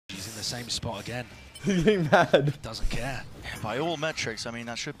in the same spot again. He's getting mad. Doesn't care. By all metrics, I mean,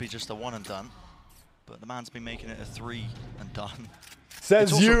 that should be just a 1 and done. But the man's been making it a 3 and done.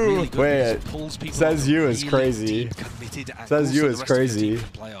 Says you. Really Wait. Says you is crazy. Says you is crazy.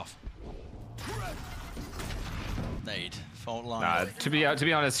 Nade. Fault line. Nah, to be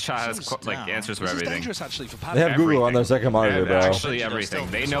honest, chat has like answers for everything. Actually for They have Google on their second monitor, bro. Actually, everything.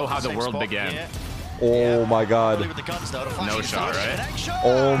 They know how the world began. Oh my god. No shot, right?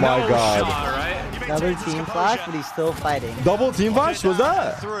 Oh my god. Shot, right? Another team flash, but he's still fighting. Double team flash? Was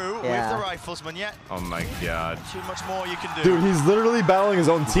that? Through Yeah. with the riflesman yet. Oh my god. Too much more you can do. Dude, he's literally battling his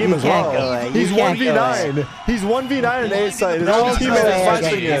own team as can't well. go away. He's You can't go 1v9. He's 1v9 in A side. His own teammate is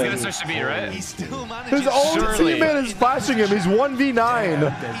flashing He's gonna him. switch to B, right? He still manages. His own Surely. teammate is flashing him. He's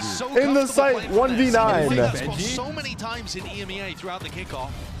 1v9. He's so In the comfortable site, playing with this. 1v9. Benjy so many times in EMEA throughout the kickoff.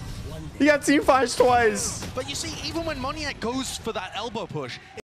 He got team flashed twice. But you see, even when Moniak goes for that elbow push,